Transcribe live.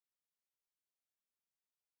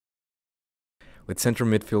With central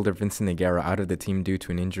midfielder Vincent Negara out of the team due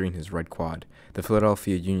to an injury in his right quad, the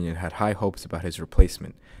Philadelphia Union had high hopes about his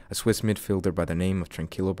replacement, a Swiss midfielder by the name of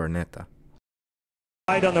Tranquillo Barnetta.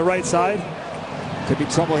 On the right side. Could be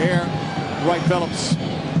trouble here. Wright Phillips.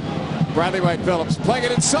 Bradley Wright Phillips playing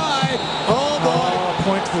it inside. Oh boy.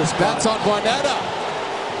 Point to the spot. That's on Barnetta.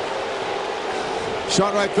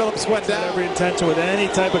 Sean Wright Phillips went down. Every intention with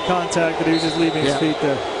any type of contact that he was just leaving his feet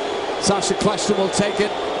there. Sasha Kleshton will take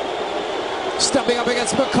it. Stepping up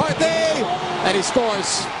against McCarthy. And he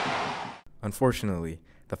scores. Unfortunately,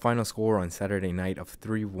 the final score on Saturday night of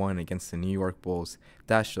 3-1 against the New York Bulls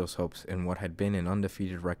dashed those hopes in what had been an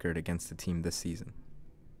undefeated record against the team this season.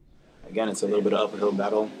 Again, it's a little bit of an uphill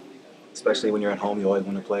battle, especially when you're at home. You always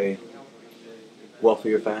want to play well for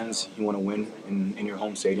your fans. You want to win in your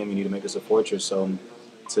home stadium. You need to make this a fortress. So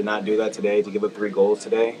to not do that today, to give up 3 goals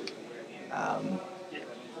today,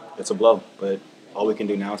 it's a blow. But all we can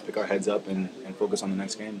do now is pick our heads up and focus on the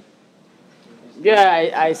next game.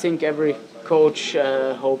 Yeah, I think every coach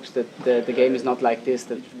hopes that the game is not like this,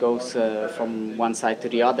 that goes from one side to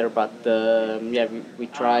the other. But yeah, we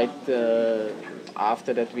tried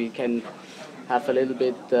after that we can have a little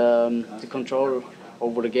bit the control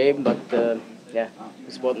over the game. But yeah,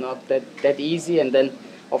 it was not that easy. And then,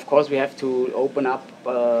 of course, we have to open up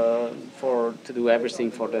to do everything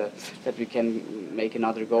that we can make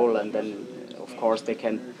another goal. And then, of course,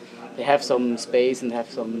 they have some space and have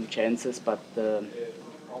some chances, but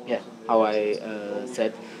yeah, how I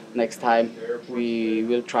said, next time we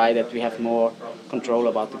will try that we have more control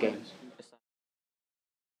about the game.